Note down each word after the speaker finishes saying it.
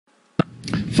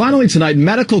Finally tonight,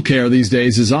 medical care these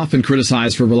days is often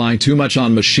criticized for relying too much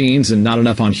on machines and not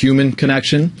enough on human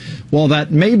connection. While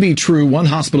that may be true, one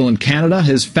hospital in Canada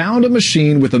has found a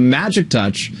machine with a magic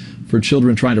touch for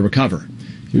children trying to recover.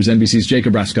 Here's NBC's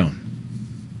Jacob Rascone.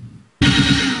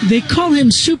 They call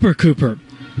him Super Cooper,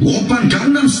 a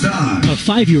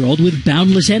 5-year-old with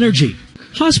boundless energy.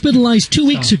 Hospitalized 2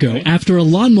 weeks ago after a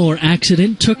lawnmower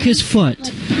accident took his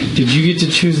foot. Did you get to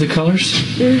choose the colors?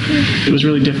 Mm-hmm. It was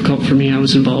really difficult for me. I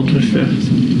was involved with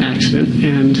the accident,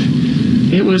 and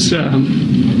it was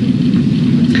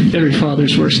every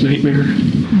father's worst nightmare.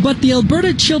 But the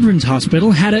Alberta Children's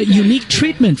Hospital had a unique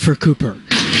treatment for Cooper.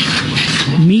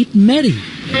 Meet MEDi.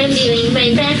 I'm doing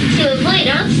my best to avoid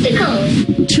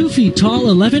obstacles. 2 feet tall,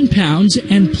 11 pounds,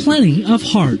 and plenty of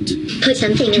heart. Put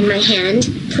something in my hand,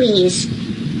 please.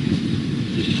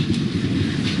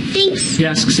 Thanks. He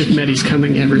asks if MEDi's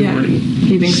coming every morning.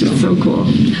 He thinks it's so cool.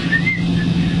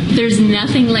 There's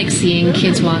nothing like seeing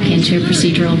kids walk into a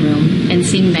procedural room and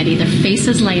seeing MEDi. Their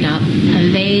faces light up.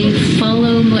 They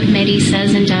follow what MEDi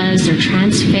says and does. They're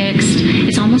transfixed.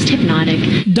 It's almost hypnotic.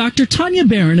 Dr. Tanya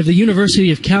Barron of the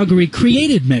University of Calgary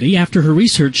created MEDi after her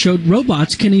research showed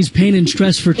robots can ease pain and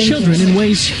stress for children in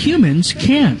ways humans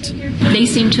can't. They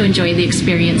seemed to enjoy the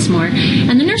experience more,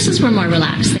 and the nurses were more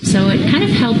relaxed. So it kind of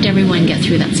helped everyone get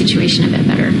through that situation a bit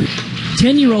better.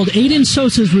 10-year-old Aiden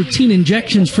Sosa's routine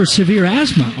injections for severe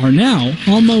asthma are now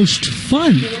almost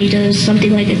fun. He does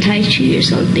something like a Tai Chi or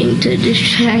something to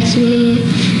distract me.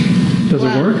 Does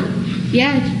it work?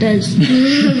 Yeah, it does.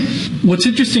 What's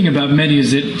interesting about MEDi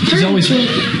is that he's always...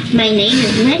 My name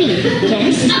is MEDi.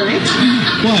 Guess what?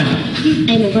 What?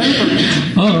 I'm a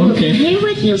robot. Oh, okay. I'm here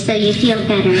with you so you feel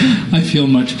better. I feel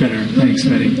much better. Thanks,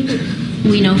 MEDi.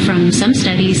 We know from some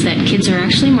studies that kids are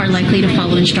actually more likely to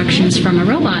follow instructions from a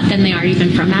robot than they are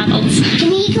even from adults.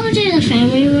 Can he go to the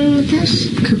family room with us?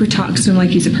 Cooper talks to him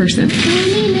like he's a person.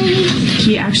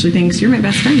 He actually thinks, you're my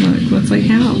best friend. Let's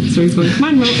hang out. So he's going, come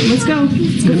on, let's go.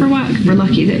 Let's go for a walk. We're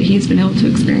lucky that he's been able to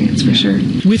experience, for sure.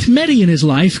 With MEDi in his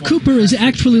life, Cooper is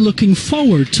actually looking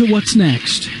forward to what's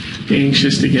next.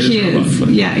 Anxious to get his robot foot.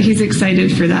 Yeah, he's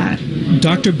excited for that.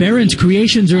 Dr. Barron's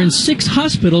creations are in 6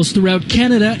 hospitals throughout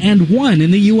Canada and 1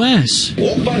 in the U.S.,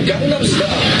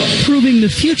 proving the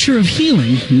future of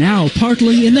healing now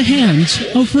partly in the hands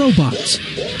of robots.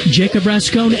 Jacob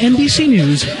Rascone, NBC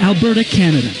News, Alberta,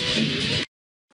 Canada.